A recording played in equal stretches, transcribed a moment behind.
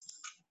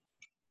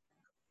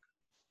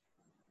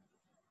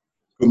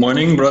Good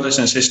morning, brothers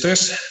and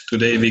sisters.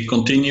 Today we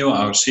continue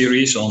our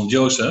series on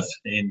Joseph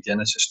in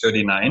Genesis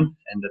 39,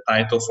 and the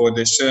title for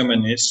this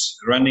sermon is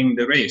Running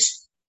the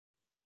Race.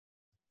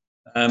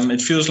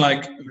 It feels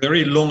like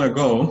very long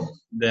ago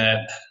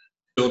that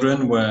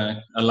children were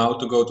allowed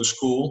to go to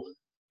school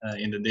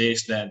in the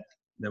days that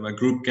there were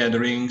group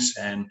gatherings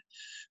and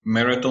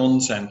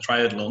marathons and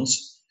triathlons.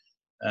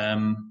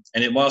 And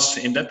it was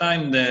in that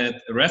time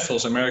that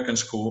Raffles American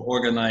School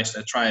organized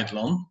a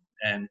triathlon,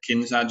 and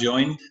Kinza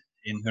joined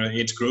in her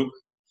age group.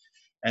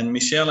 And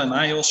Michelle and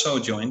I also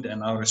joined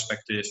in our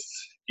respective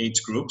age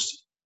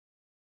groups.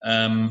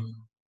 And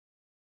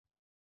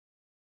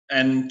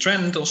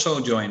Trent also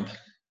joined,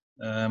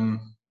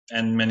 and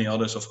many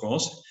others, of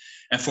course.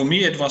 And for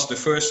me, it was the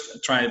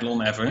first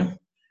triathlon ever.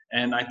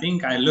 And I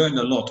think I learned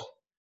a lot.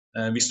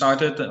 We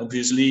started,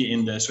 obviously,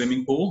 in the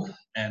swimming pool,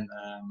 and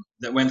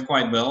that went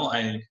quite well.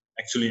 I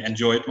actually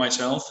enjoyed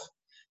myself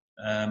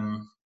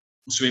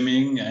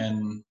swimming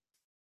and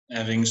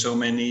having so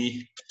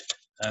many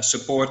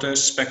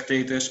supporters,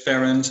 spectators,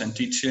 parents, and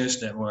teachers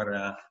that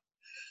were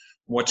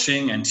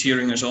watching and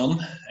cheering us on.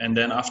 And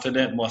then after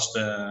that was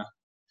the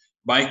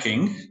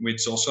biking,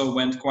 which also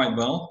went quite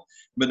well.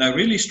 But I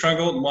really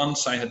struggled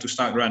once I had to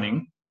start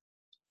running,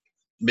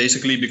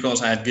 basically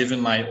because I had given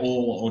my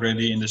all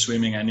already in the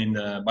swimming and in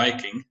the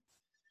biking.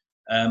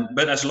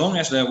 But as long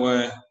as there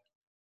were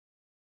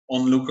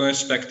onlookers,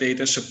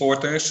 spectators,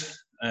 supporters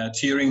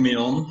cheering me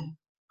on,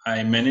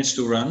 I managed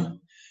to run.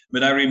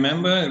 But I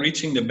remember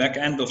reaching the back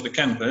end of the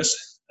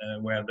campus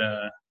where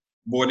the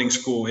boarding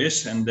school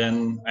is, and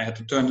then I had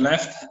to turn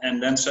left,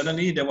 and then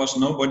suddenly there was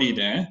nobody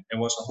there.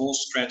 There was a whole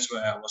stretch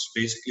where I was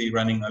basically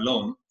running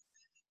alone.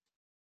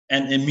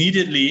 And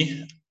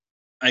immediately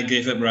I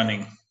gave up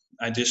running.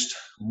 I just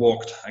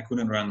walked. I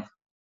couldn't run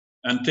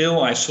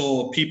until I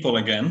saw people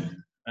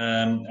again,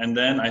 and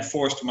then I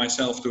forced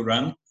myself to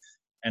run,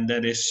 and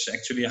that is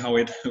actually how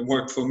it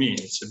worked for me.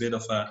 It's a bit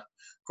of a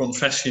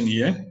confession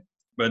here,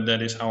 but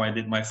that is how I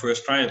did my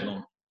first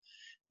triathlon.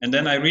 And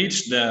then I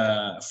reached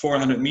the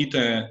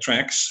 400-meter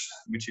tracks,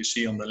 which you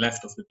see on the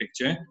left of the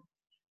picture.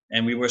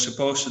 And we were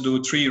supposed to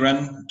do three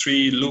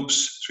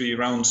loops, 3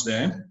 rounds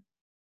there.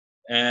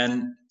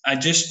 And I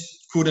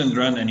just couldn't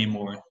run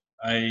anymore.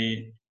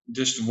 I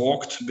just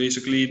walked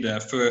basically the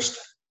first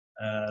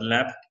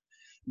lap.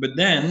 But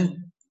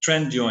then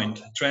Trent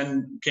joined.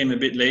 Trent came a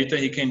bit later.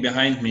 He came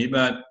behind me,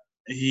 but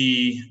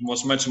he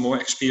was much more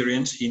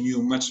experienced. He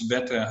knew much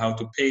better how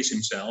to pace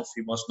himself.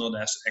 He was not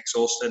as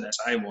exhausted as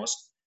I was.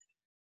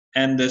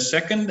 And the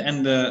second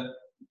and the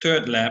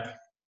third lap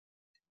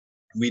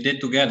we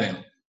did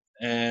together.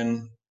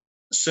 And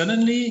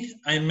suddenly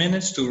I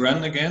managed to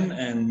run again,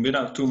 and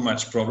without too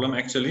much problem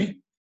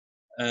actually.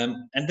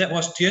 And that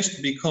was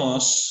just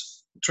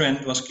because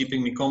Trent was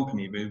keeping me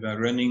company. We were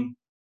running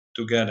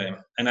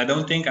together. And I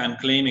don't think I'm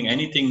claiming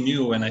anything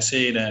new when I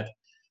say that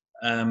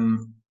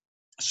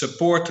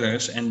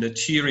supporters and the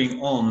cheering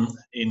on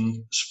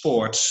in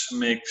sports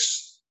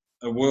makes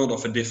a world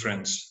of a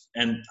difference.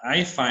 And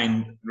I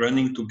find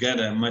running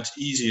together much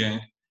easier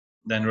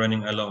than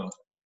running alone.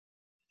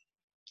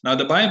 Now,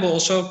 the Bible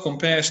also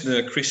compares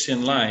the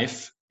Christian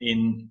life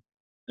in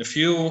a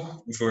few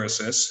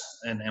verses,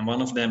 and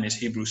one of them is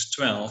Hebrews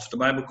 12. The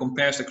Bible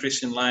compares the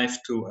Christian life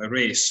to a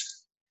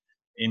race.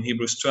 In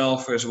Hebrews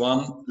 12, verse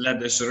 1,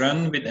 let us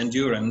run with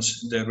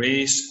endurance the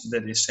race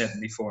that is set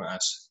before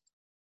us.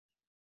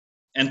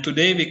 And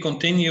today we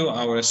continue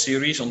our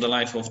series on the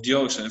life of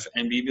Joseph,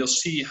 and we will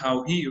see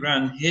how he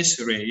ran his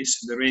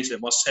race, the race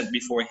that was set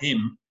before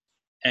him.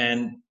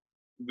 And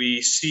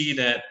we see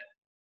that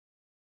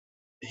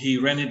he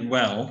ran it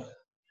well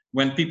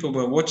when people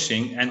were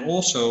watching, and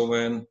also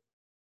when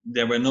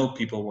there were no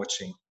people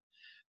watching.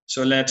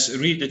 So let's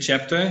read the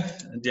chapter,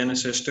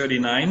 Genesis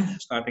 39,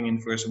 starting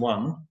in verse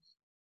 1.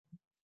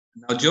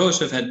 Now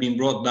Joseph had been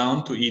brought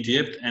down to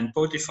Egypt, and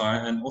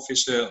Potiphar, an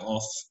officer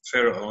of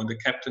Pharaoh, the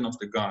captain of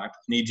the guard,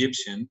 an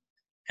Egyptian,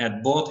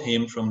 had bought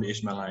him from the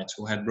Ishmaelites,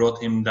 who had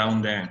brought him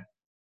down there.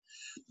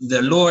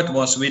 The Lord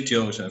was with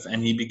Joseph,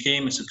 and he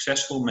became a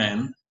successful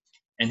man,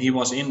 and he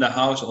was in the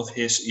house of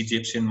his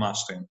Egyptian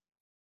master.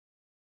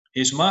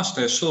 His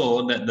master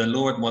saw that the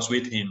Lord was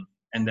with him,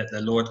 and that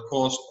the Lord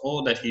caused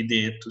all that he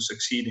did to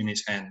succeed in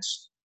his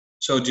hands.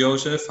 So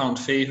Joseph found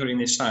favor in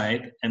his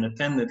sight and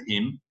attended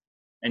him,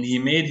 and he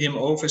made him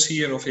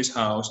overseer of his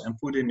house and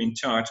put him in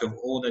charge of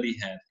all that he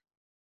had.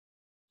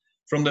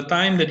 From the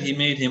time that he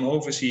made him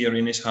overseer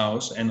in his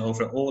house and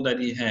over all that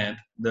he had,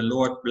 the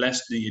Lord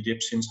blessed the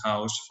Egyptian's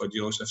house for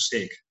Joseph's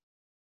sake.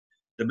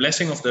 The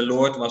blessing of the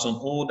Lord was on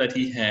all that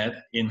he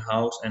had in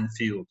house and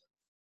field.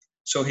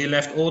 So he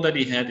left all that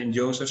he had in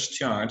Joseph's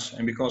charge,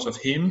 and because of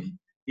him,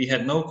 he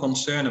had no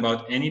concern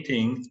about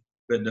anything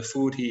but the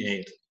food he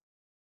ate.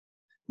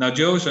 Now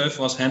Joseph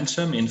was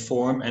handsome in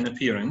form and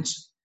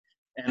appearance,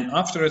 and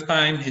after a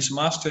time his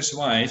master's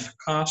wife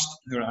cast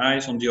her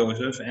eyes on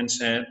Joseph and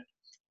said,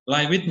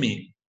 "Lie with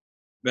me."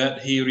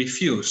 But he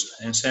refused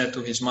and said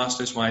to his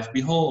master's wife,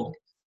 "Behold,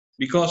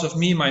 because of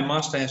me my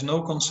master has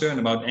no concern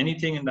about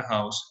anything in the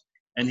house,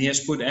 and he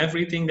has put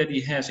everything that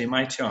he has in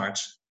my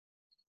charge.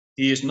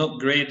 He is not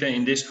greater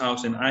in this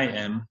house than I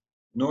am,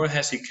 nor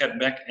has he kept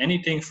back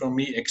anything from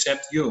me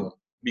except you,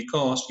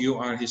 because you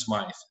are his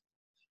wife.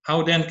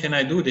 How then can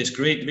I do this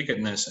great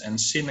wickedness and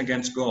sin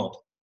against God?"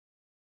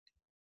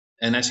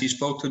 And as he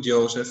spoke to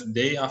Joseph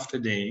day after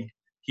day,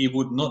 he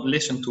would not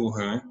listen to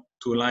her,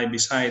 to lie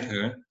beside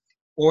her,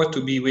 or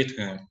to be with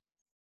her.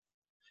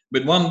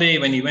 But one day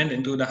when he went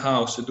into the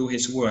house to do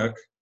his work,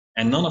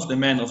 and none of the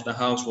men of the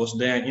house was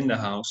there in the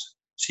house,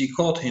 she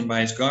caught him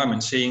by his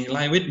garment, saying,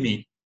 "Lie with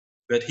me."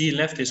 But he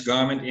left his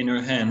garment in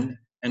her hand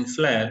and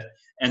fled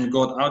and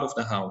got out of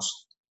the house.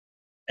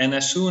 And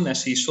as soon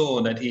as he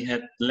saw that he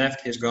had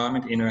left his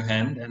garment in her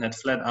hand and had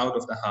fled out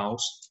of the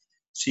house,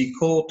 she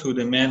called to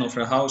the men of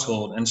her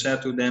household and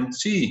said to them,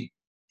 "See,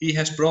 he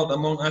has brought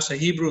among us a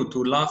Hebrew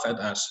to laugh at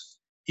us.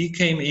 He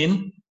came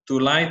in to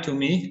lie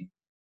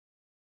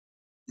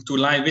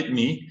with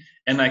me,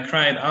 and I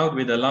cried out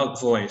with a loud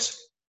voice.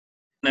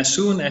 And as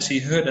soon as he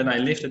heard that I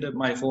lifted up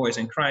my voice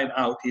and cried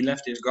out, he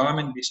left his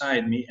garment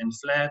beside me and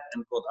fled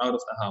and got out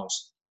of the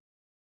house."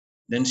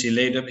 Then she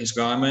laid up his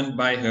garment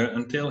by her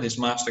until his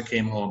master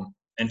came home,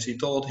 and she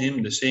told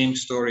him the same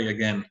story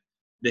again.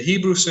 "The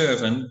Hebrew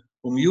servant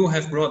whom you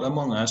have brought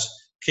among us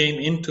came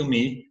in to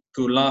me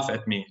to laugh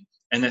at me.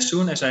 And as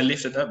soon as I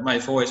lifted up my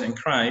voice and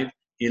cried,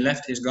 he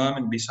left his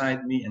garment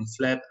beside me and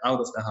fled out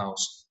of the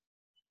house."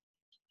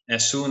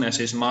 As soon as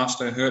his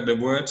master heard the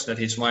words that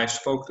his wife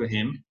spoke to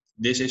him,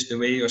 "This is the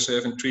way your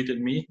servant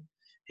treated me,"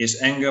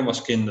 his anger was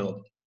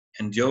kindled.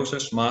 And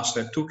Joseph's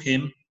master took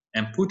him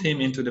and put him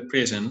into the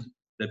prison,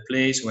 the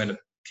place where the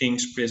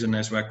king's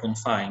prisoners were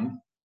confined,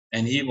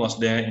 and he was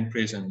there in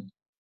prison.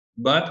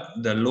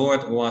 But the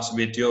Lord was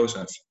with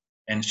Joseph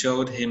and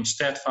showed him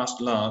steadfast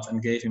love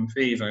and gave him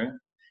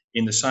favor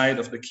in the sight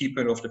of the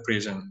keeper of the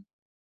prison.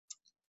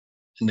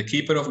 And the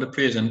keeper of the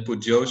prison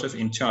put Joseph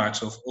in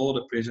charge of all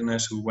the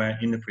prisoners who were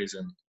in the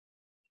prison.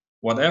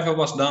 Whatever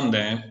was done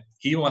there,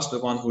 he was the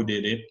one who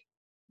did it.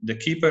 The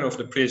keeper of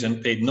the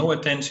prison paid no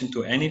attention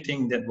to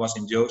anything that was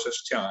in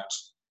Joseph's charge,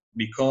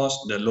 because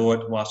the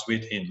Lord was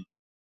with him.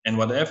 And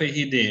whatever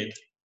he did,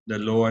 the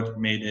Lord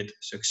made it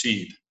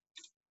succeed.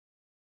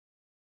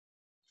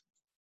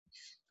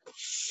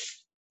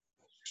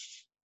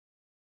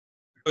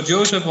 So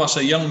Joseph was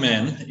a young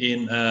man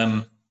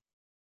in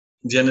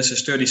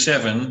Genesis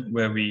 37,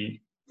 where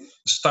we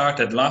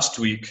started last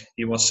week.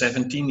 He was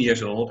 17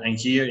 years old, and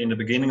here in the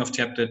beginning of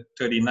chapter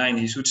 39,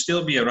 he should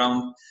still be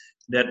around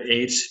that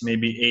age,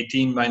 maybe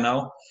 18 by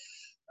now.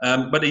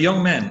 But a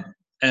young man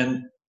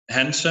and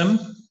handsome,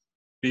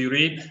 we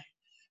read,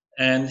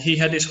 and he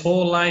had his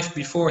whole life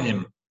before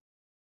him.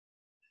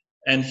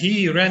 And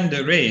he ran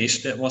the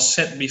race that was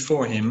set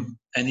before him,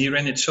 and he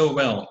ran it so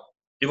well.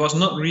 It was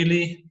not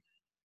really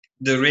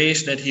the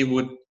race that he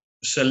would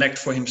select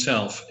for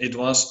himself. It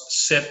was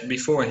set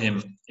before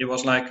him. It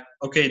was like,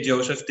 "Okay,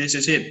 Joseph, this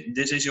is it.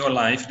 This is your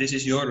life. This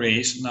is your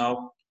race.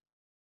 Now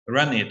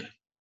run it."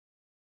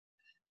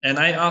 And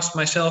I asked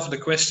myself the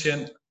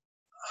question,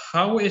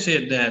 how is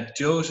it that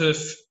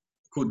Joseph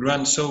could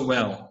run so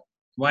well?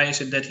 Why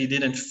is it that he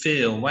didn't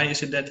fail? Why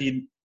is it that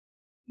he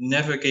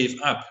never gave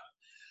up?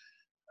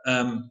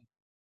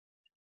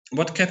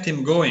 What kept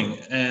him going,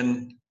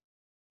 and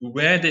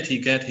where did he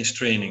get his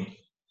training?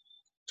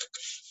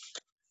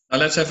 Now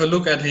let's have a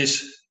look at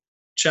his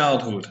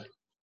childhood.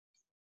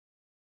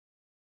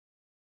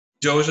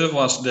 Joseph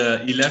was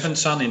the 11th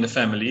son in the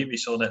family. We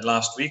saw that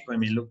last week when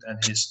we looked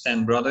at his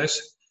 10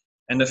 brothers.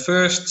 And the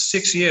first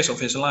 6 years of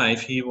his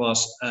life, he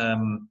was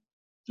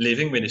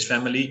living with his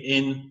family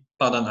in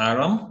Padan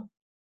Aram,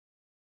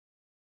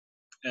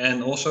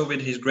 and also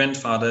with his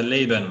grandfather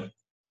Laban.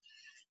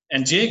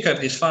 And Jacob,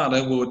 his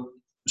father, would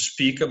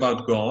speak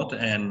about God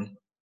and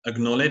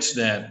acknowledge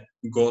that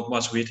God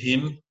was with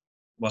him,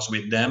 was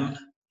with them.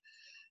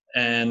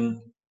 And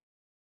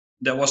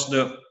that was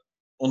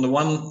on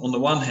the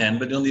one hand,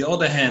 but on the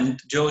other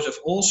hand, Joseph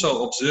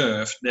also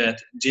observed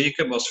that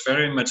Jacob was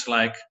very much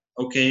like,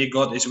 okay,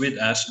 God is with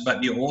us,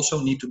 but you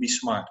also need to be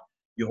smart.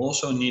 You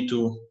also need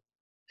to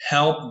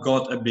help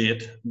God a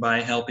bit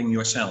by helping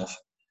yourself.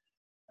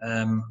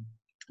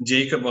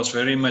 Jacob was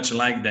very much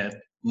like that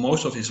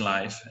most of his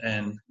life,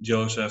 and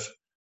Joseph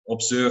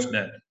observed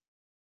that.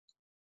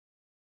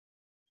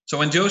 So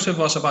when Joseph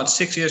was about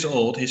 6 years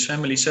old, his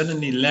family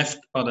suddenly left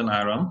Padan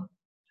Aram,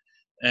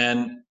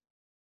 and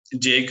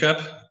Jacob,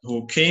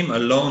 who came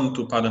alone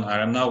to Padan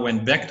Aram, now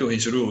went back to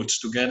his roots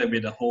together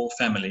with the whole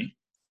family.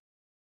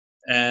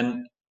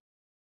 And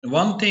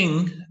one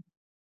thing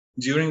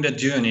during that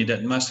journey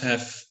that must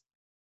have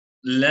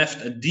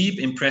left a deep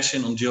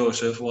impression on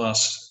Joseph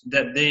was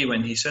that day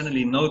when he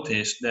suddenly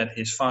noticed that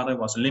his father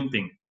was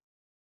limping.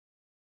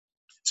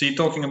 See,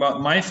 talking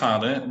about my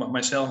father, about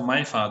myself,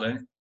 my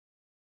father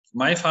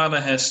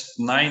has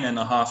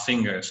 9.5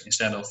 fingers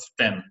instead of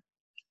 10.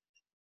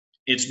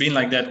 It's been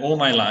like that all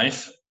my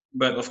life,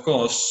 but of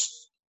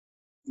course,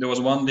 there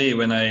was one day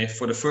when I,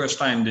 for the first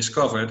time,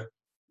 discovered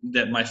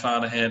that my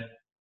father had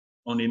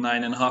only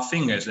 9.5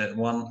 fingers, that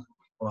one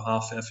or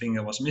half a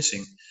finger was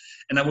missing.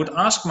 And I would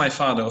ask my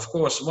father, of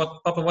course,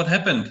 Papa, what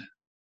happened?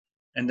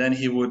 And then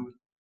he would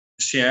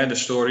share the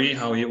story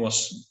how he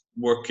was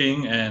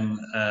working and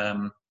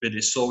with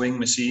his sewing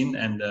machine,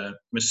 and the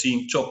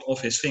machine chopped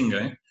off his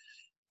finger.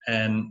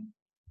 And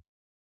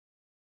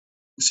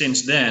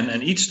since then,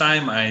 and each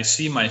time I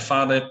see my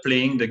father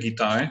playing the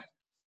guitar,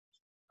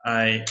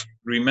 I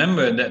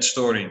remember that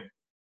story.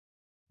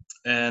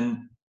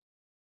 And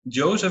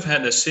Joseph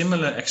had a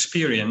similar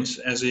experience,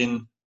 as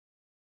in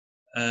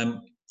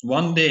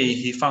one day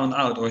he found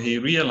out, or he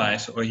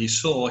realized, or he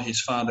saw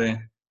his father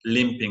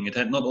limping. It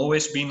had not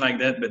always been like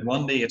that, but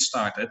one day it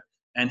started.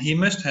 And he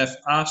must have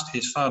asked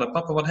his father,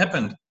 Papa, what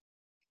happened?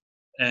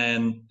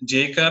 And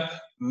Jacob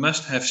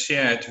must have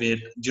shared with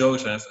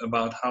Joseph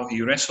about how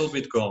he wrestled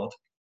with God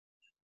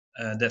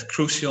that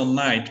crucial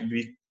night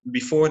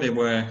before they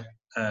were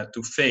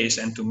to face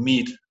and to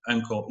meet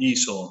Uncle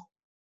Esau.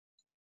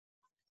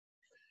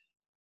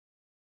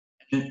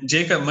 And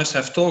Jacob must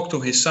have talked to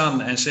his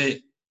son and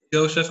say,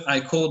 Joseph, I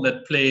call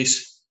that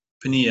place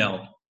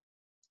Peniel,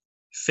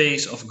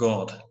 face of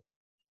God.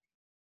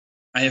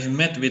 I have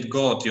met with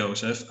God,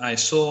 Joseph. I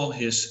saw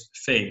his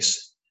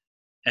face.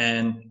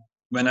 And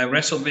when I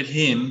wrestled with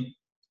him,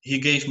 he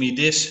gave me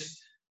this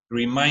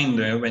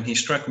reminder when he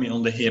struck me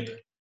on the hip.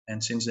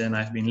 And since then,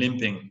 I've been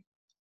limping.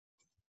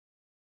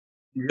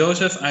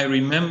 Joseph, I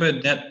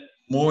remember that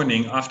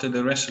morning after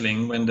the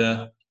wrestling, when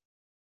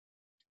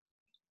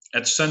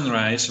at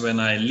sunrise, when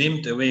I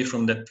limped away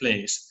from that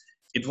place,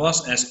 it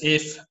was as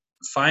if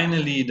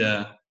finally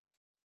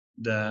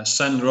the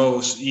sun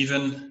rose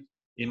even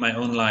in my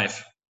own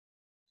life.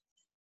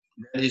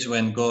 That is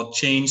when God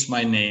changed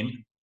my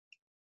name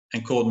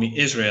and called me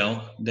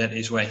Israel. That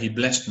is why he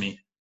blessed me.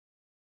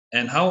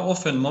 And how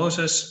often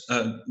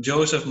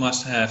Joseph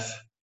must have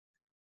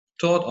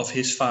thought of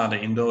his father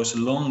in those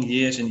long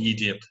years in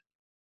Egypt.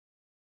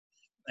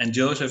 And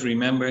Joseph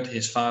remembered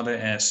his father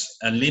as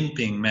a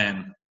limping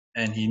man,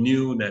 and he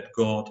knew that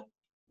God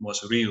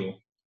was real.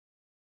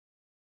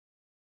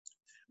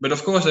 But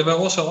of course, there were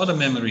also other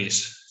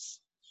memories.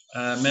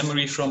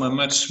 Memory from a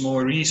much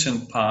more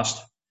recent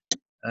past,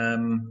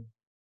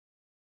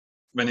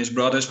 when his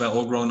brothers were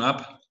all grown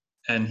up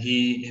and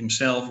he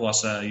himself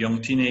was a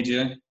young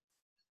teenager.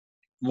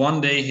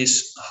 One day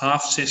his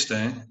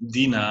half-sister,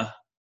 Dinah,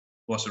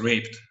 was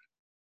raped.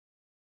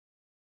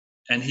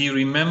 And he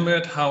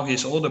remembered how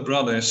his older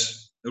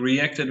brothers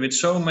reacted with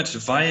so much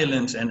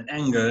violence and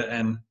anger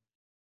and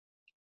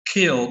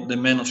killed the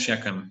men of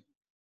Shechem.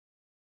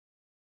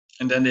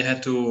 And then they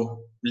had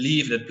to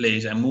leave that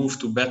place and move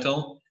to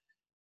Bethel.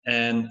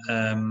 And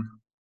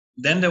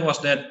then there was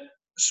that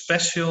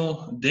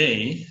special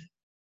day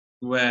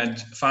where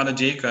Father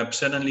Jacob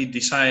suddenly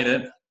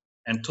decided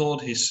and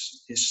told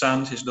his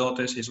sons, his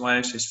daughters, his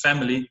wives, his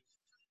family,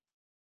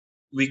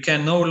 we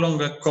can no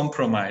longer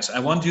compromise. I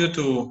want you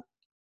to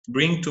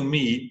bring to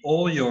me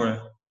all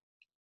your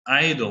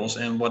idols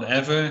and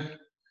whatever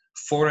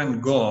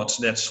foreign gods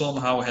that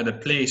somehow had a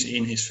place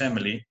in his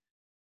family.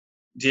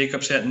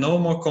 Jacob said, no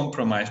more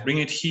compromise. Bring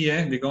it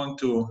here. We're going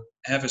to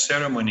have a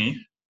ceremony.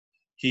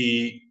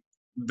 He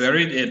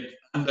buried it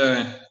under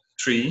a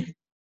tree.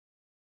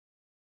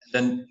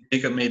 Then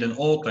Jacob made an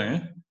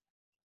altar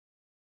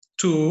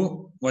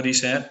to, what he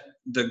said,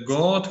 the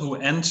God who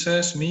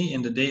answers me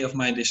in the day of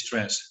my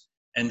distress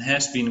and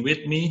has been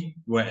with me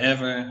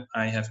wherever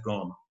I have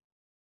gone.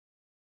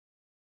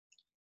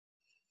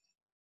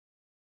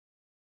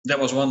 That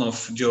was one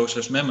of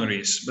Joseph's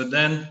memories. But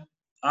then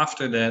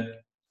after that,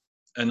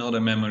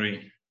 another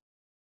memory.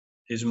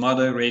 His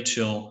mother,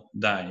 Rachel,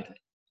 died.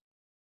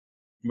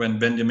 When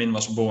Benjamin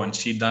was born,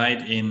 she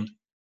died in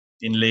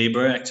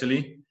labor,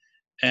 actually.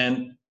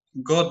 And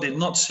God did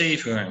not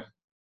save her.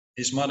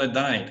 His mother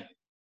died.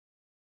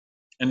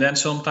 And then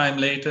sometime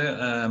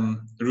later,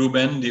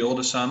 Reuben, the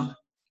older son,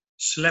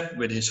 slept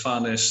with his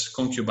father's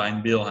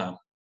concubine, Bilhah.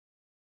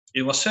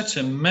 It was such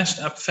a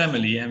messed up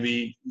family, and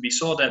we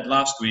saw that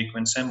last week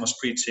when Sam was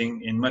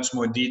preaching in much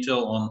more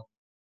detail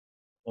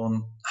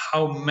on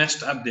how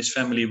messed up this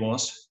family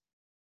was.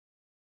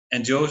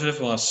 And Joseph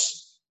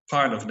was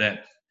part of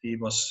that.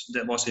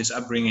 That was his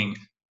upbringing.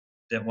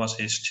 That was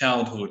his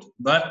childhood.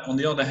 But on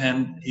the other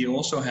hand, he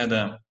also had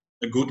a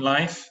good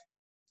life,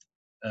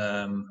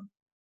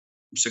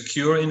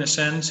 secure in a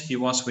sense. He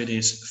was with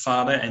his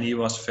father and he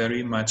was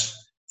very much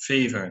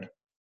favored.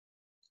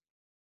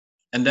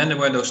 And then there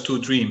were those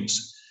two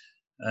dreams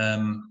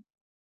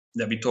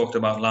that we talked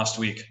about last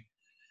week.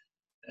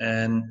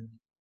 And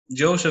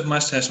Joseph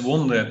must have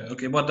wondered,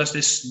 okay, what does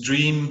these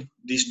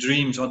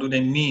dreams, what do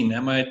they mean?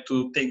 Am I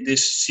to take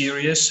this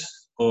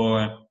serious, or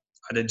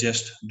are they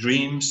just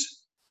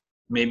dreams?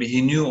 Maybe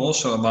he knew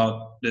also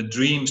about the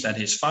dreams that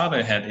his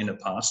father had in the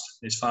past.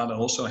 His father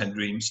also had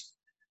dreams.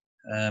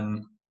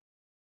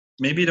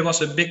 Maybe there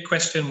was a big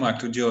question mark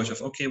to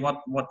Joseph. Okay,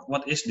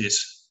 what is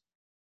this?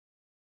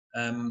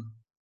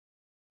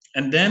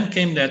 And then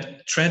came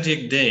that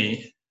tragic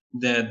day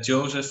that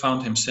Joseph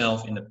found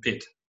himself in a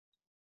pit.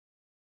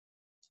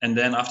 And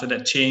then after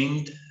that,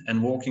 chained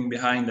and walking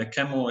behind a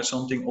camel or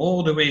something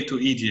all the way to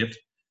Egypt.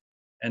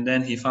 And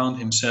then he found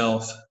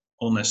himself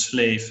on a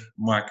slave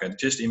market.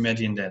 Just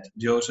imagine that.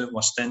 Joseph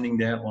was standing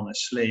there on a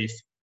slave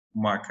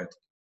market.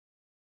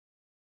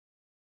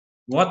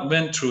 What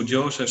went through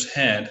Joseph's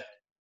head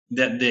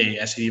that day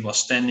as he was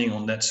standing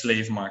on that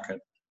slave market?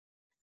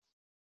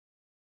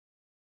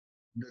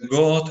 The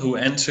God who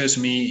answers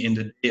me in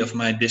the day of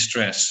my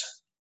distress.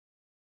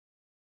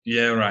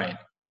 Yeah, right.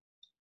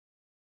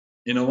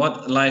 You know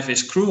what? Life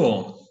is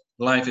cruel.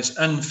 Life is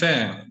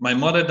unfair. My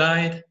mother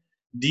died.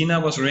 Dina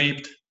was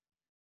raped.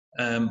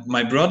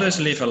 My brothers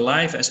live a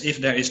life as if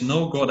there is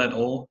no God at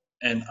all,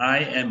 and I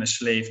am a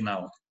slave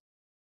now.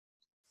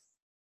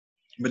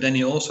 But then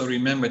he also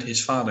remembered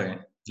his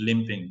father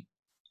limping.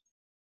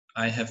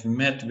 I have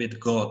met with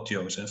God,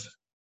 Joseph.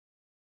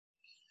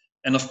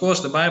 And of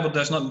course, the Bible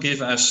does not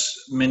give us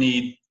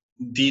many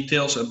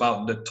details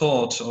about the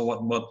thoughts or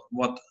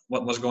what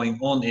was going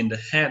on in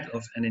the head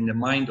of and in the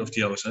mind of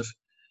Joseph.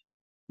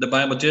 The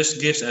Bible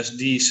just gives us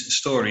these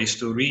stories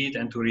to read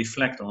and to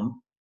reflect on.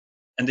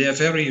 And they are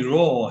very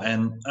raw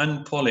and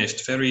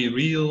unpolished, very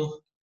real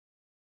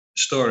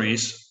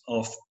stories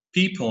of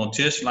people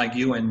just like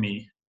you and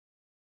me.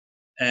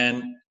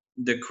 And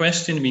the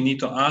question we need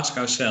to ask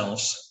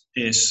ourselves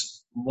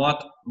is,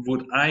 what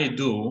would I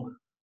do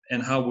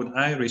and how would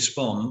I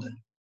respond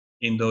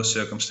in those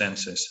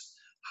circumstances?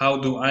 How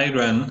do I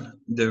run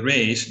the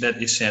race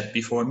that is set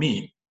before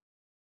me?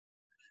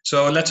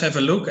 So let's have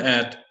a look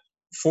at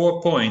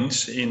 4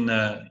 points in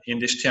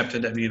this chapter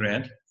that we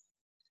read.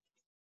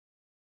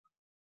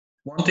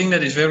 One thing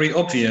that is very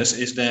obvious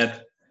is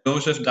that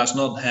Joseph does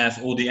not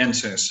have all the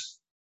answers.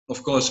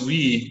 Of course,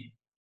 we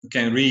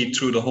can read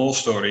through the whole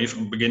story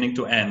from beginning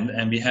to end,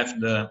 and we have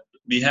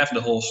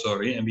the whole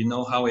story and we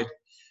know how it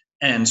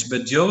ends.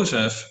 But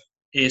Joseph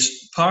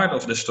is part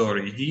of the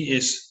story. He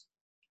is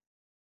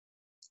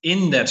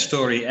in that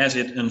story as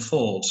it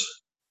unfolds,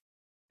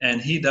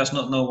 and he does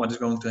not know what is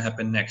going to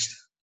happen next.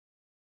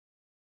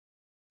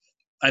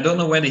 I don't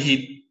know whether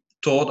he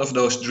thought of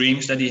those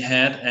dreams that he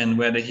had and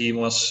whether he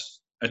was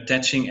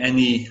attaching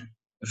any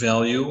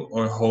value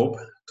or hope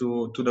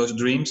to those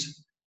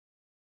dreams.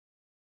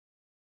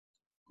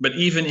 But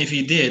even if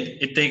he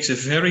did, it takes a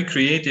very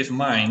creative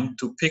mind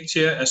to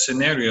picture a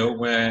scenario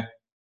where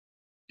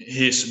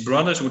his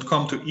brothers would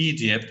come to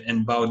Egypt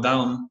and bow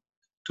down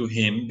to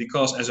him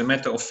because, as a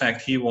matter of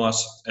fact, he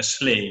was a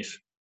slave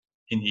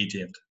in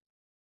Egypt.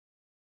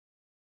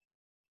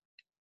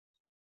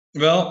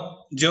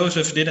 Well,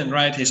 Joseph didn't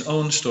write his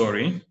own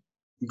story.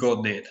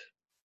 God did.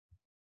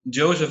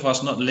 Joseph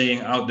was not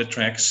laying out the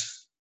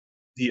tracks.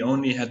 He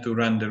only had to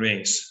run the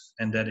race,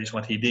 and that is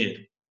what he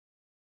did.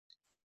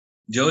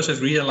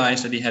 Joseph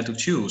realized that he had to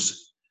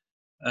choose.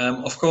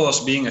 Of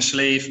course, being a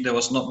slave, there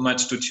was not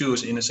much to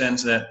choose in the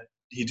sense that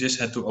he just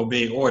had to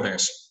obey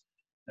orders.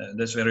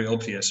 That's very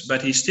obvious.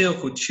 But he still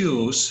could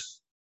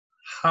choose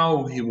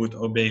how he would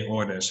obey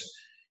orders.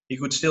 He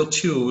could still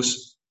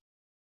choose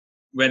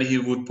whether he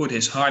would put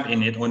his heart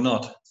in it or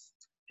not.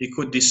 He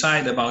could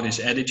decide about his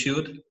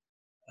attitude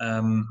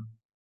and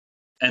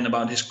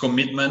about his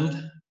commitment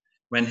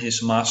when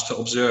his master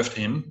observed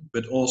him,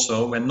 but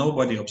also when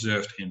nobody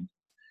observed him.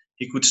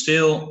 He could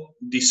still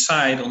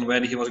decide on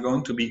whether he was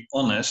going to be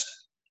honest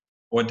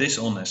or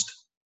dishonest.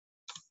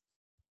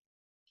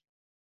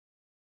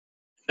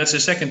 That's the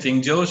second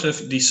thing.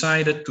 Joseph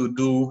decided to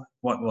do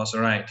what was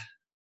right.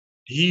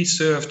 He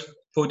served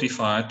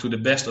Potiphar to the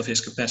best of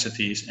his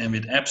capacities and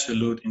with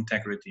absolute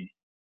integrity.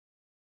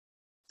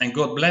 And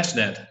God blessed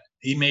that.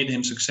 He made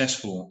him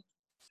successful.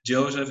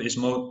 Joseph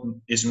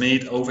is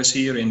made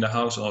overseer in the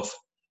house of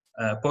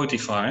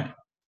Potiphar,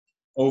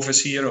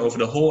 overseer over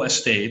the whole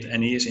estate,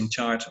 and he is in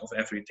charge of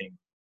everything.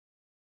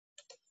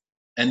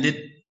 And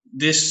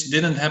this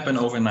didn't happen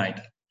overnight.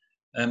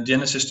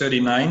 Genesis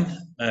 39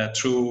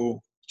 through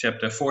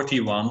chapter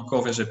 41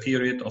 covers a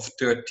period of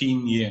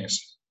 13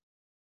 years.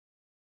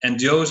 And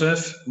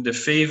Joseph, the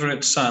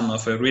favorite son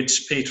of a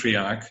rich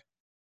patriarch,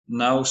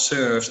 now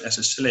serves as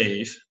a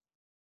slave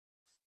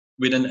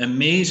with an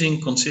amazing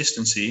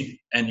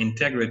consistency and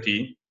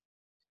integrity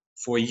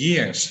for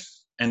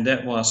years. And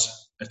that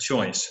was a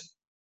choice.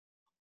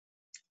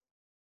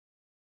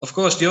 Of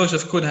course,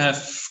 Joseph could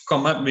have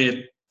come up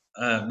with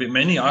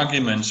many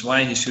arguments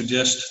why he should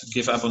just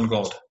give up on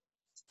God.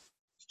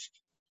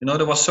 You know,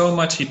 there was so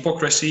much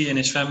hypocrisy in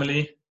his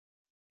family.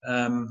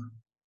 And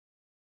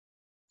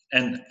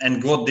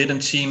God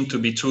didn't seem to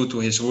be true to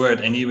his word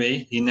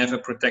anyway. He never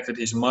protected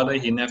his mother.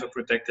 He never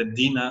protected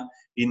Dina.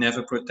 He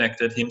never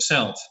protected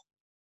himself.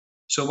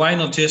 So why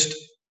not just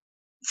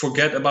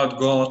forget about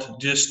God,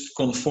 just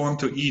conform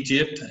to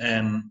Egypt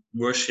and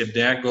worship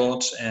their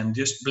gods and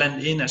just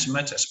blend in as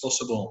much as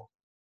possible?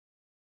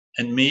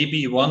 And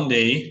maybe one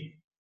day,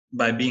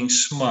 by being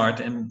smart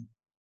and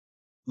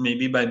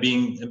maybe by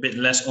being a bit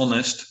less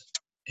honest,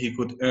 he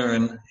could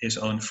earn his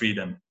own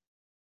freedom.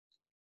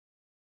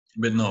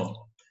 But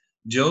no.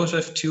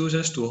 Joseph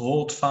chooses to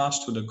hold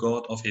fast to the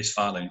God of his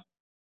father,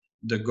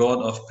 the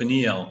God of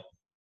Peniel,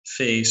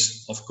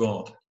 face of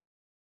God.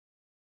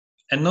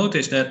 And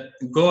notice that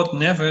God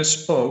never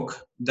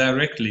spoke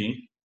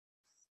directly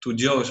to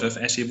Joseph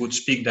as he would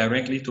speak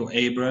directly to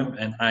Abram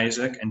and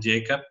Isaac and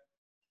Jacob.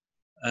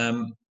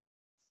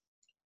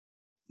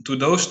 to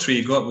those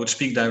three, God would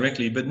speak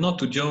directly, but not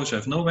to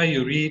Joseph. Nowhere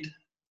you read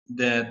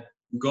that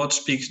God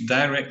speaks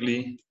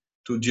directly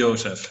to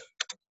Joseph,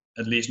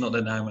 at least not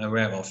that I'm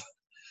aware of.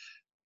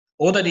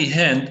 All that he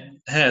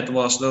had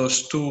was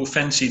those two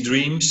fancy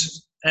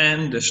dreams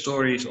and the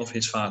stories of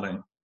his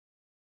father.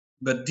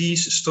 But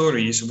these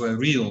stories were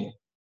real,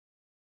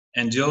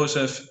 and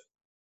Joseph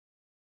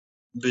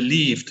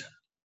believed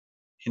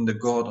in the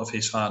God of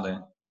his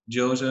father.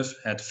 Joseph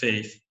had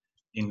faith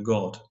in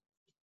God.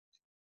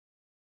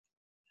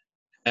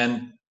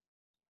 And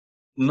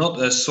not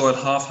a sort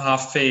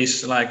half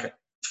faith like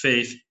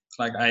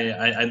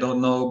I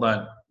don't know,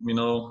 but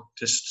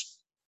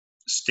just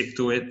stick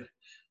to it.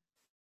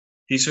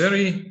 He's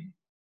very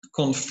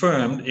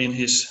confirmed in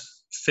his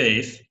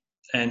faith,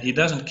 and he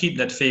doesn't keep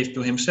that faith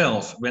to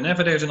himself.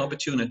 Whenever there's an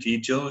opportunity,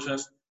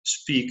 Joseph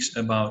speaks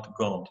about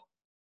God.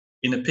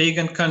 In a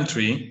pagan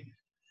country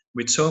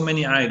with so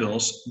many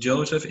idols,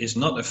 Joseph is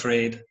not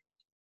afraid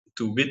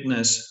to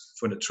witness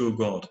for the true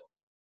God.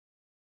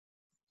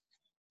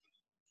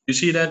 You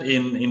see that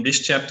in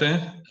this chapter,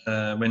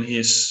 when he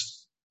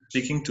is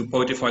speaking to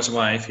Potiphar's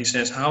wife, he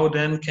says, "How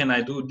then can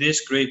I do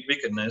this great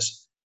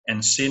wickedness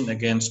and sin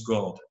against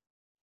God?"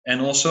 And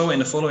also in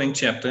the following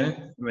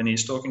chapter, when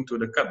he's talking to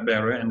the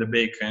cupbearer and the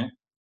baker,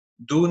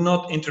 "Do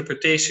not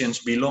interpretations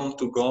belong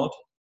to God?"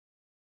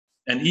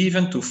 And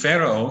even to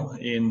Pharaoh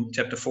in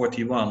chapter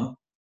 41,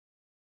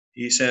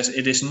 he says,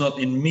 "It is not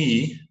in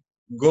me,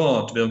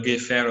 God will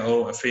give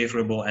Pharaoh a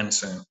favorable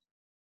answer."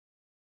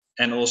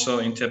 And also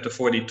in chapter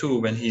 42,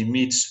 when he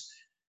meets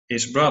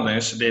his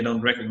brothers, they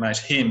don't recognize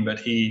him, but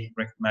he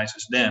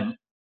recognizes them.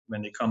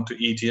 When they come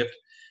to Egypt,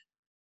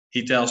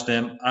 he tells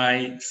them,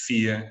 "I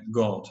fear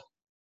God."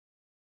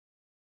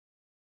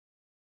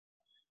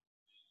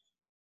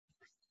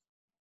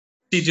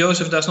 See,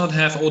 Joseph does not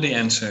have all the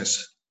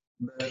answers,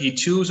 but he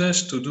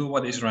chooses to do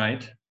what is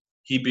right.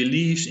 He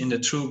believes in the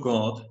true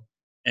God,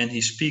 and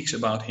he speaks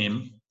about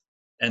him.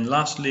 And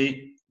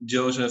lastly,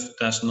 Joseph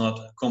does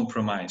not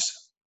compromise.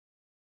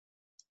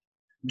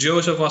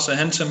 Joseph was a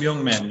handsome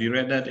young man. We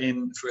read that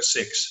in verse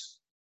 6.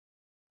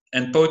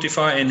 And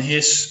Potiphar, in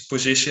his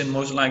position,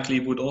 most likely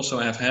would also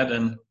have had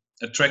an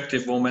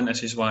attractive woman as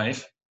his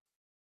wife.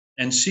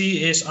 And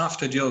she is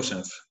after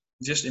Joseph.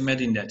 Just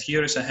imagine that.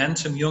 Here is a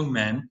handsome young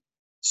man,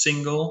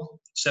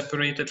 single,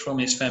 separated from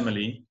his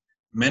family,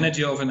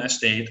 manager of an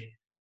estate,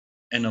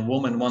 and a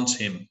woman wants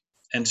him.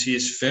 And she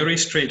is very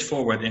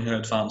straightforward in her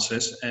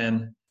advances,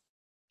 and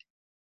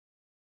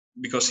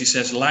because she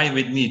says, "Lie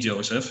with me,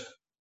 Joseph."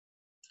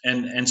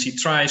 And she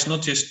tries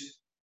not just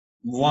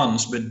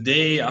once, but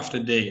day after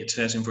day, it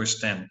says in verse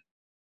 10.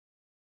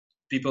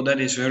 People,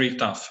 that is very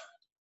tough.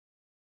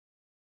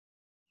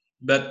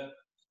 But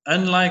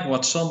unlike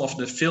what some of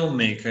the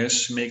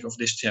filmmakers make of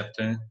this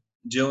chapter,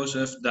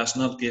 Joseph does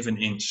not give an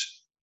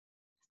inch.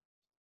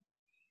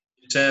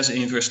 It says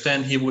in verse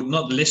 10, he would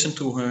not listen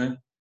to her,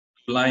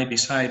 to lie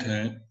beside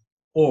her,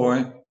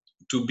 or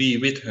to be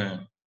with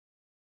her.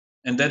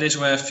 And that is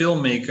where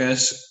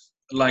filmmakers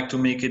like to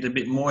make it a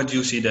bit more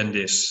juicy than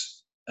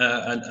this.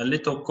 A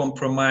little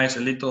compromise,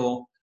 a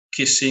little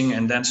kissing,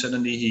 and then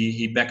suddenly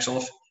he backs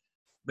off.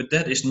 But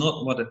that is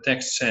not what the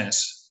text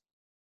says.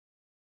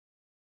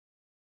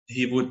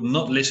 He would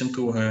not listen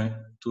to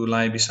her, to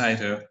lie beside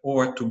her,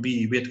 or to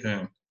be with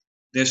her.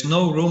 There's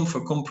no room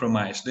for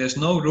compromise. There's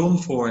no room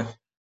for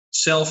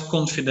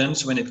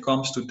self-confidence when it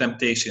comes to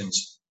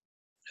temptations,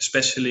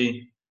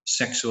 especially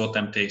sexual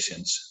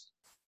temptations.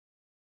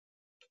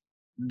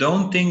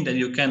 Don't think that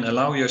you can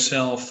allow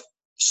yourself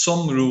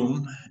some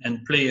room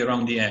and play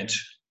around the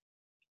edge.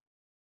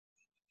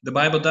 The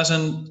Bible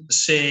doesn't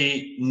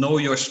say know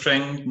your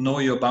strength, know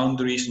your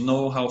boundaries,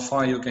 know how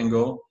far you can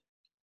go.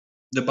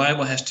 The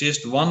Bible has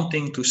just one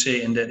thing to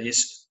say, and that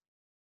is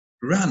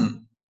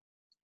run,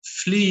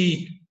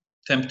 flee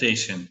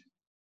temptation.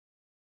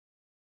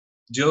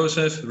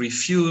 Joseph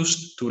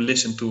refused to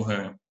listen to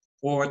her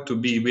or to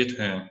be with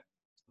her,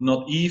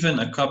 not even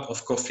a cup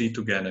of coffee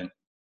together.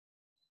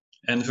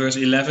 And verse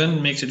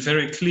 11 makes it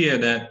very clear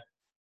that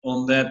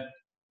on that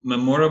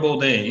memorable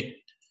day,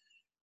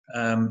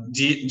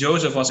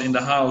 Joseph was in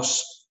the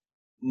house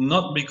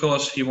not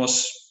because he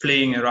was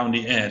playing around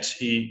the edge.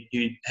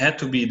 He had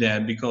to be there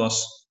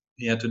because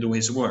he had to do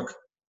his work.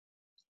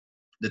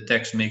 The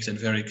text makes it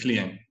very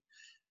clear.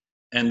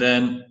 And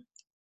then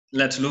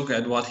let's look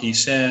at what he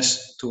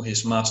says to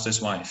his master's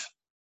wife.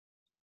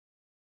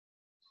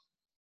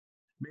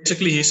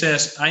 Basically, he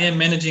says, "I am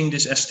managing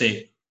this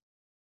estate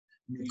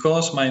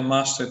because my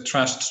master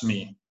trusts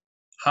me.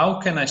 How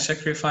can I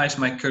sacrifice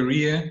my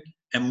career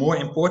and, more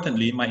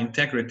importantly, my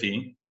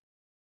integrity?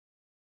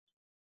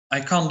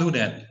 I can't do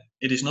that.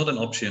 It is not an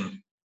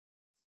option."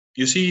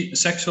 You see,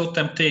 sexual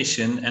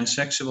temptation and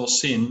sexual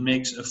sin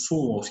makes a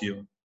fool of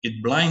you.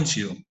 It blinds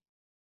you.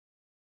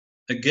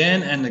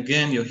 Again and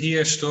again, you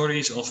hear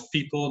stories of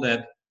people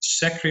that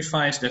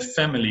sacrifice their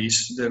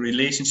families, their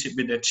relationship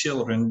with their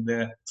children,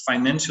 their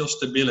financial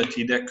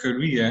stability, their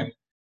career,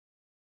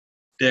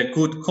 their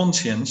good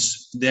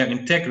conscience, their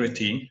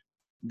integrity.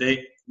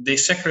 They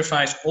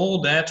sacrifice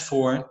all that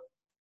for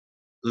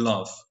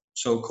love,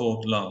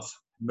 so-called love.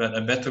 But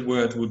a better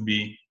word would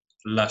be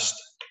lust.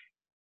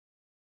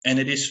 And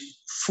it is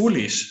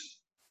foolish.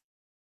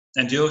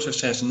 And Joseph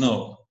says,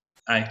 no,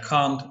 I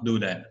can't do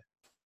that.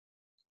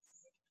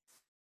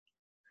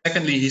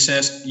 Secondly, he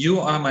says, you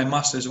are my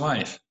master's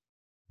wife.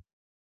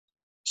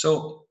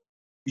 So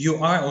you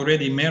are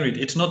already married.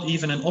 It's not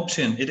even an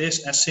option. It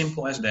is as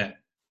simple as that.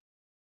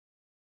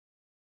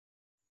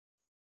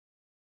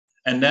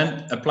 And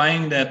then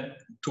applying that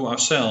to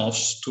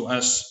ourselves, to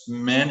us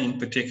men in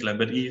particular,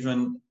 but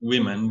even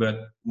women, but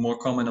more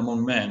common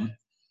among men,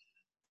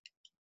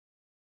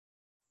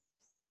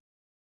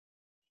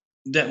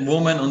 that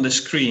woman on the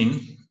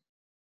screen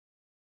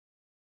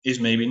is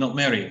maybe not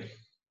married,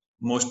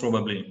 most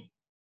probably.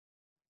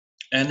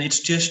 And it's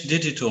just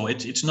digital,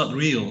 it's not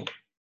real.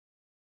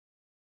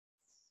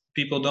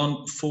 People,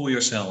 don't fool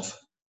yourself.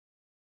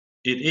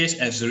 It is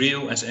as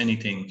real as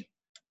anything.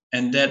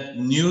 And that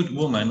nude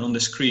woman on the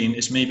screen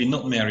is maybe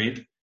not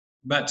married,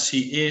 but she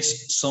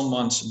is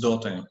someone's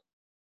daughter.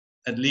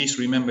 At least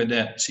remember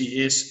that. She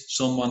is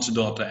someone's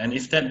daughter. And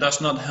if that does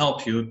not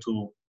help you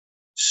to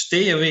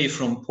stay away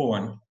from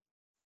porn,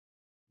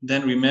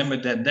 then remember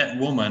that that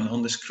woman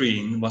on the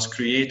screen was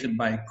created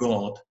by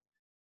God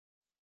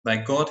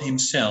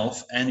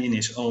himself and in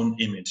his own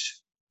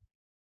image.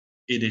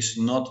 It is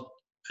not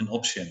an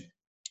option.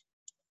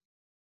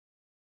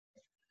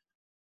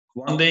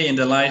 One day in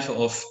the life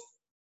of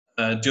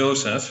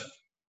Joseph,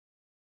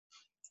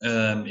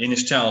 in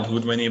his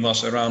childhood, when he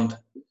was around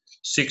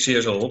 6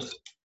 years old,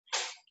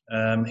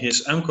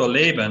 his uncle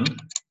Laban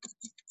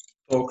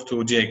spoke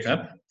to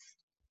Jacob,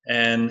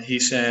 and he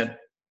said,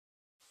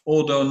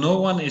 although no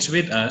one is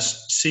with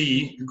us,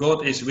 see,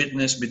 God is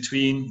witness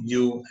between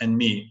you and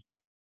me.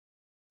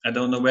 I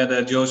don't know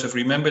whether Joseph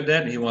remembered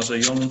that. He was a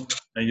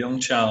young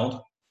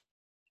child.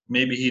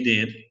 Maybe he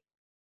did.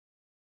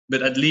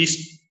 But at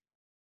least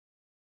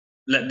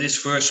let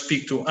this verse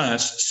speak to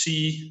us.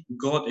 See,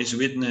 God is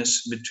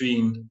witness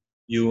between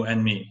you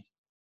and me.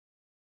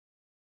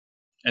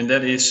 And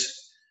that is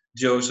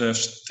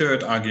Joseph's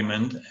third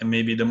argument, and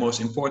maybe the most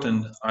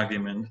important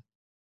argument.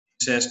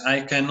 He says,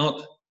 I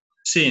cannot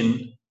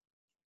sin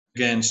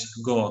against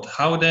God.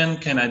 How then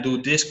can I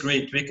do this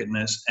great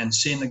wickedness and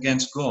sin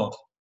against God?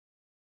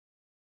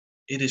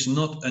 It is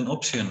not an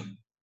option.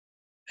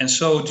 And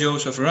so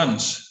Joseph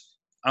runs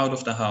out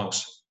of the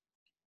house.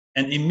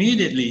 And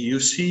immediately you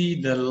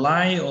see the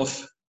lie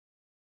of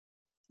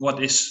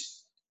what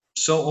is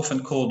so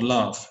often called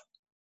love.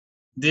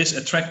 This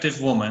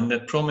attractive woman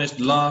that promised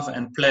love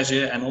and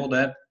pleasure and all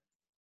that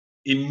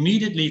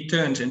immediately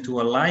turns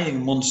into a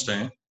lying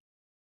monster,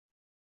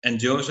 and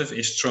Joseph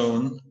is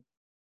thrown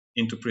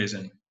into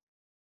prison.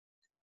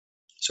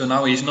 So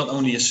now he's not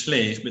only a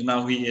slave, but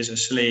now he is a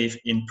slave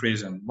in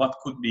prison. What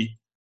could be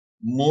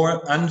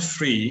more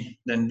unfree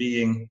than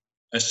being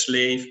a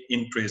slave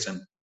in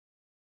prison?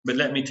 But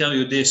let me tell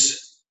you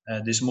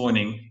this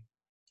morning.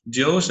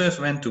 Joseph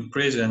went to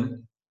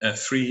prison a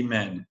free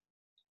man.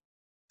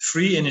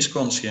 Free in his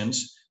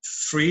conscience,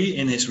 free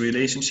in his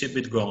relationship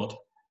with God.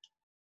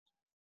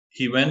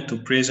 He went to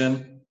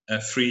prison a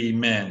free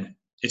man.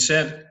 It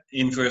said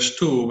in verse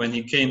 2, when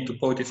he came to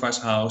Potiphar's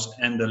house,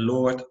 and the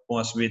Lord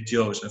was with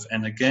Joseph.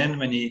 And again,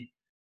 when he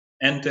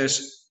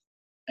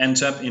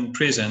ends up in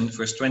prison,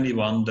 verse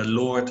 21, the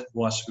Lord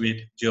was with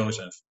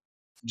Joseph.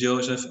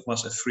 Joseph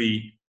was a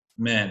free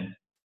man.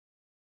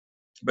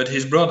 But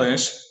his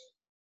brothers,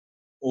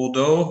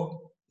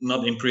 although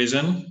not in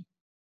prison,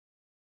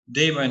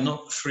 they were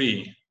not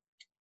free.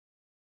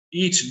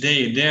 Each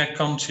day their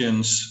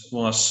conscience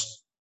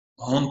was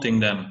haunting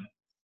them.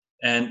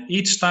 And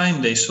each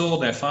time they saw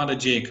their father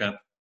Jacob,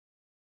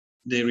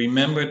 they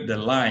remembered the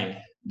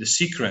lie, the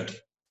secret.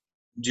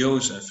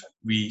 Joseph,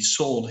 we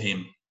sold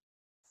him.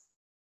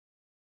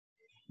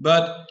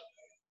 But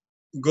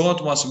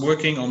God was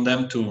working on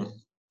them too.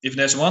 If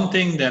there's one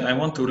thing that I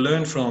want to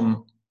learn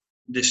from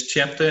this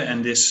chapter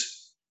and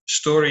this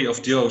story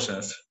of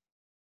Joseph,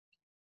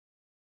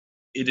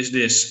 it is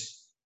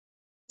this: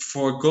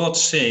 for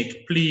God's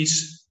sake,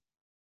 please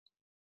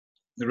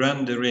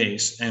run the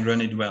race and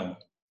run it well.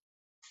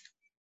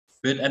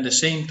 But at the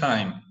same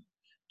time,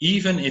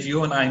 even if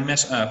you and I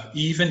mess up,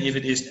 even if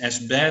it is as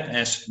bad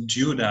as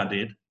Judah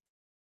did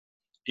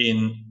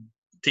in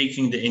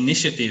taking the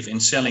initiative in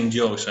selling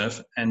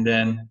Joseph, and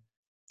then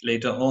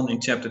later on in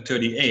chapter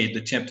 38,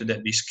 the chapter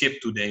that we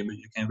skipped today, but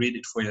you can read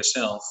it for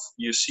yourself,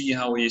 you see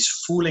how he is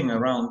fooling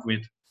around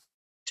with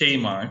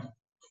Tamar.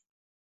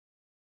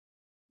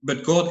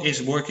 But God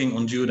is working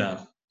on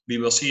Judah. We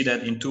will see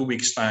that in 2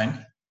 weeks'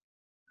 time.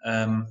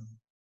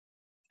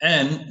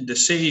 And the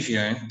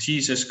Savior,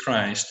 Jesus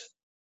Christ,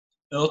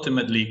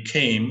 ultimately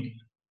came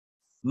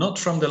not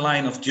from the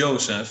line of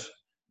Joseph,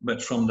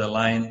 but from the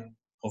line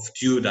of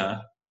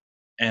Judah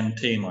and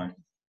Tamar.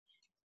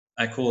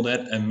 I call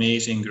that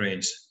amazing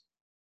grace.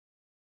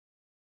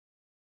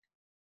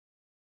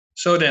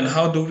 So then,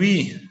 how do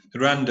we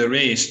run the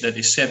race that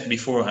is set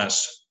before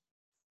us?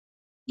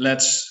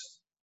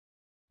 Let's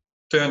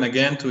turn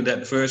again to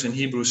that verse in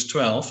Hebrews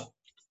 12.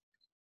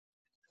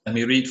 Let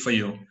me read for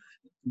you.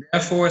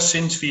 Therefore,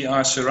 since we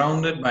are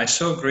surrounded by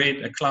so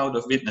great a cloud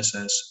of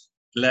witnesses,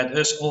 let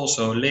us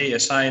also lay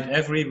aside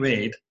every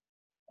weight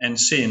and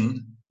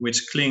sin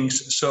which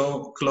clings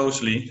so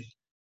closely,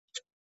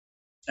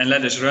 and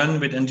let us run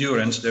with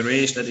endurance the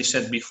race that is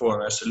set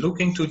before us,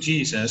 looking to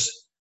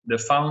Jesus, the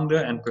founder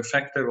and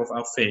perfecter of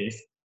our faith,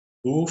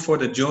 who, for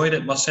the joy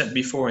that was set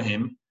before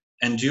him,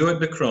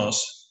 endured the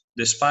cross,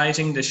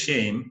 despising the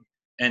shame,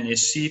 and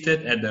is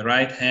seated at the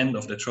right hand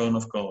of the throne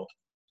of God.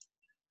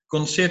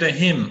 Consider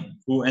him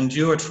who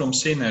endured from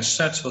sinners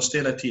such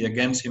hostility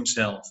against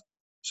himself,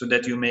 so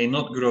that you may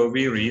not grow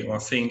weary or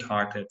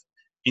faint-hearted.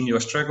 In your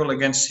struggle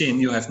against sin,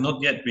 you have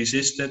not yet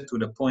resisted to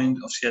the point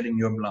of shedding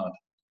your blood.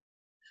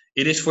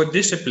 It is for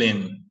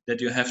discipline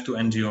that you have to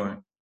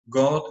endure.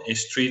 God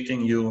is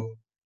treating you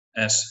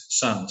as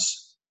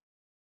sons.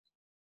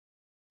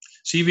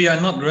 See, we are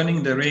not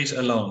running the race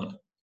alone.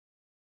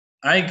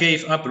 I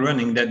gave up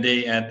running that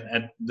day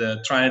at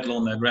the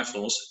triathlon at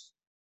Raffles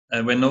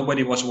when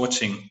nobody was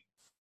watching.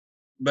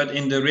 But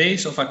in the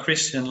race of our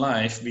Christian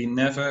life, we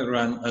never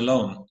run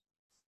alone.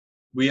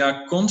 We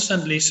are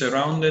constantly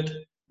surrounded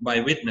by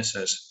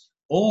witnesses.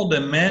 All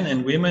the men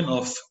and women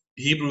of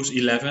Hebrews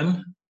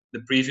 11,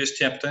 the previous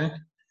chapter,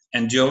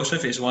 and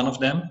Joseph is one of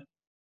them.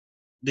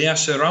 They are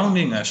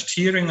surrounding us,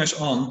 cheering us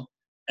on,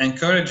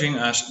 encouraging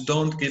us,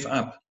 don't give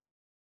up.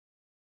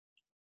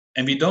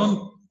 And we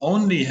don't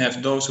only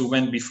have those who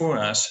went before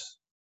us,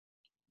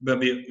 but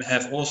we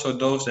have also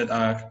those that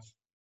are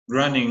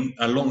running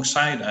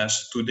alongside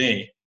us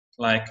today,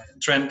 like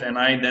Trent and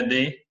I that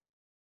day,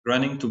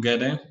 running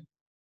together.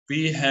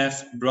 We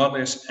have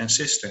brothers and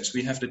sisters.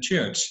 We have the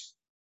church.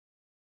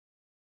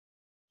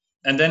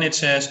 And then it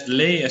says,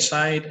 lay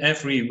aside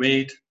every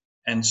weight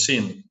and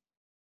sin.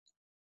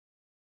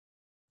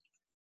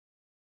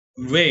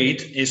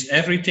 Weight is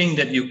everything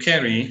that you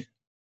carry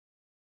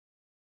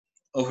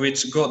of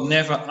which God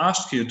never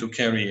asked you to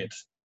carry it.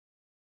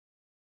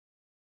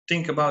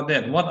 Think about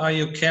that. What are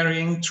you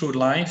carrying through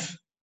life?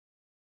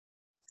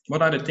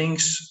 What are the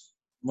things,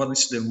 what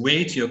is the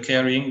weight you're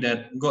carrying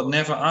that God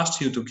never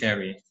asked you to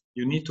carry?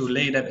 You need to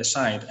lay that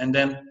aside. And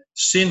then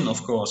sin,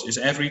 of course, is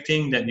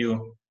everything that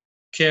you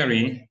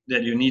carry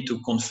that you need to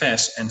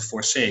confess and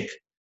forsake.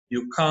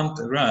 You can't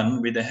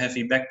run with a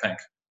heavy backpack.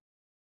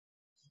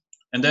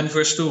 And then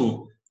verse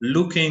 2,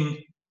 looking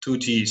to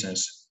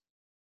Jesus.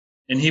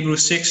 In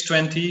Hebrews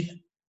 6:20,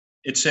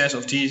 it says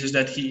of Jesus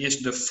that he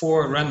is the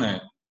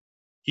forerunner.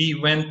 He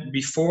went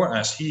before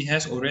us. He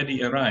has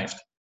already arrived,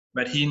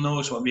 but he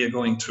knows what we are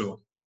going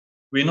through.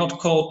 We're not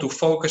called to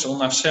focus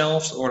on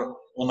ourselves or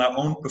on our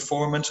own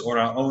performance or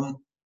our own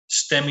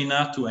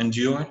stamina to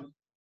endure.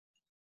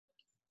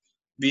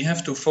 We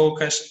have to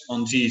focus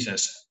on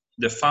Jesus,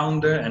 the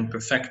founder and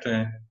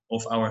perfecter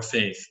of our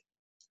faith.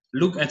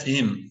 Look at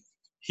him.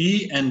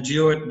 He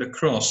endured the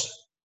cross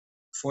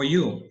for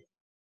you.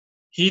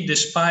 He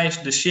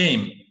despised the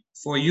shame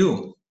for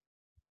you.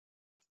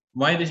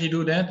 Why did he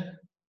do that?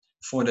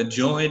 For the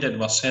joy that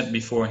was set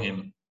before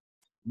him.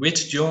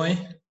 Which joy?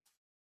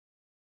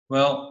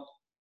 Well,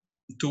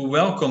 to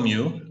welcome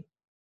you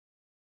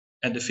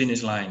at the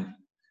finish line,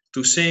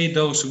 to say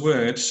those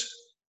words,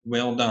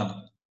 well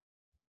done,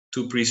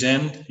 to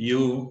present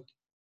you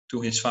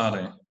to his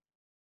Father.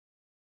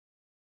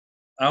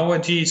 Our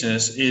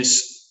Jesus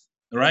is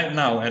right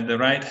now at the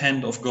right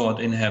hand of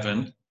God in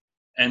heaven,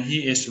 and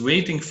he is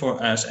waiting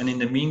for us, and in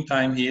the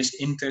meantime, he is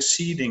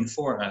interceding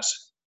for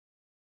us.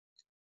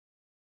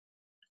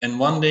 And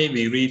one day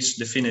we reach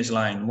the finish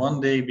line.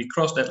 One day we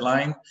cross that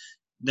line.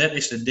 That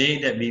is the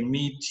day that we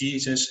meet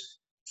Jesus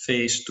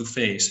face to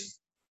face.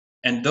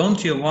 And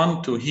don't you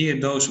want to hear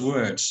those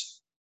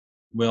words?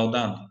 Well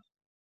done.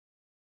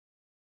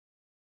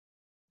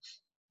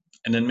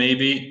 And then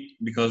maybe,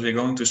 because we're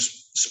going to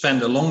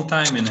spend a long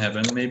time in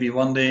heaven, maybe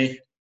one day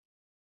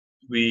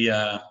we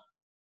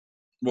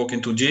walk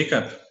into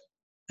Jacob.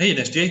 Hey,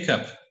 there's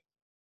Jacob.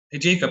 Hey,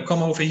 Jacob,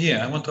 come over here.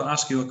 I want to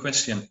ask you a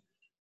question.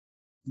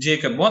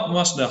 Jacob, what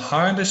was the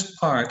hardest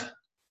part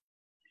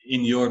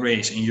in your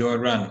race, in your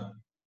run?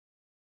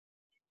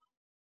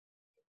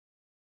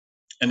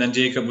 And then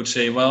Jacob would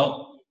say,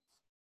 well,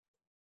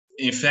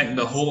 in fact,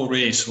 the whole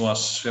race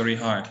was very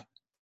hard.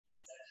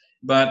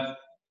 But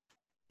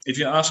if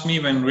you ask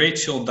me, when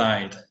Rachel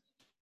died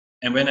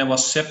and when I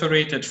was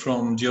separated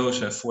from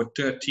Joseph for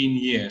 13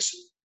 years,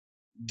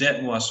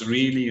 that was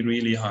really,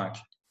 really hard.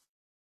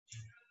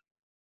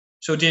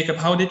 So Jacob,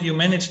 how did you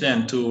manage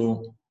then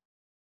to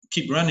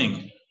keep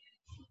running?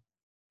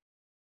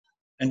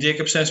 And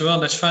Jacob says, well,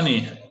 that's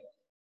funny.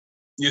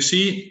 You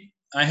see,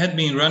 I had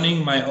been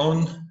running my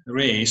own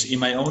race in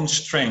my own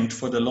strength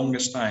for the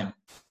longest time,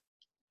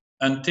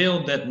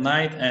 until that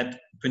night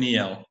at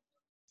Peniel,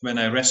 when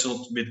I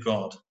wrestled with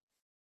God.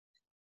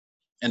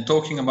 And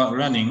talking about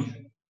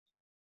running,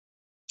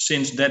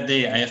 since that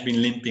day I have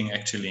been limping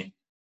actually.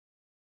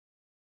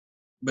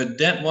 But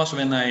that was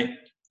when I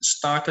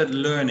started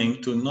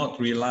learning to not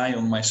rely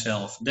on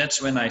myself.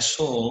 That's when I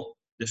saw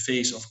the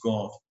face of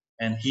God,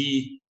 and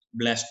he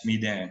blessed me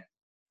there.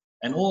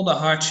 And all the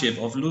hardship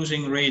of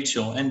losing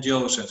Rachel and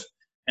Joseph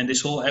And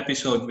this whole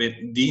episode with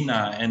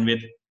Dinah and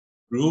with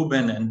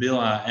Reuben and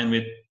Bilhah and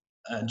with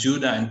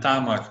Judah and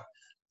Tamar,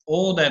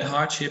 all that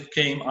hardship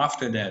came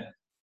after that.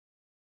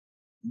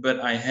 But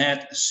I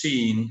had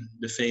seen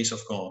the face of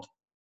God.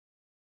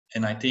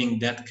 And I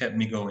think that kept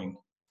me going.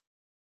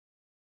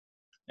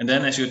 And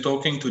then as you're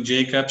talking to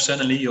Jacob,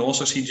 suddenly you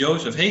also see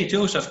Joseph. Hey,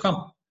 Joseph,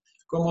 come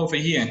over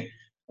here. I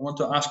want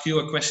to ask you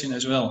a question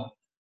as well.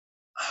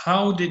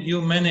 How did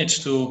you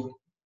manage to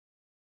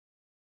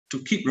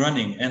keep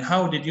running? And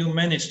how did you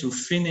manage to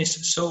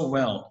finish so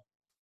well?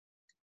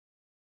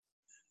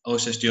 Oh,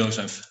 says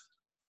Joseph,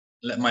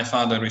 let my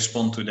father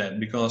respond to that,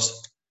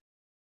 because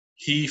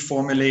he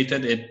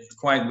formulated it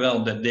quite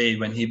well that day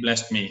when he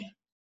blessed me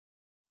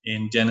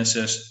in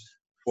Genesis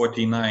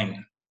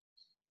 49.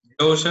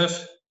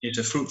 Joseph is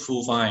a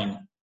fruitful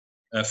vine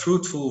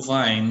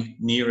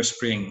near a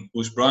spring,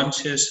 whose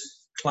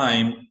branches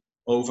climb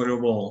over a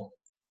wall.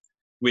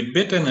 With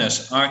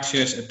bitterness,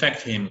 archers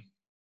attacked him.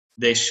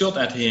 They shot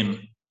at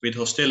him with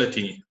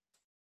hostility,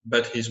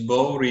 but his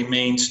bow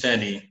remained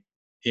steady.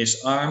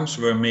 His arms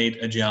were made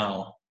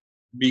agile.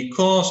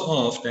 Because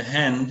of the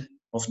hand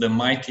of the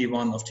mighty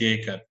one of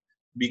Jacob,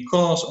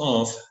 because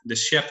of the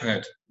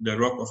shepherd, the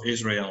rock of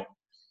Israel,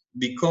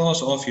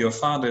 because of your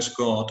father's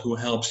God who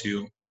helps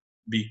you,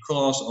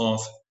 because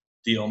of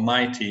the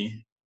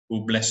Almighty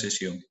who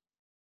blesses you.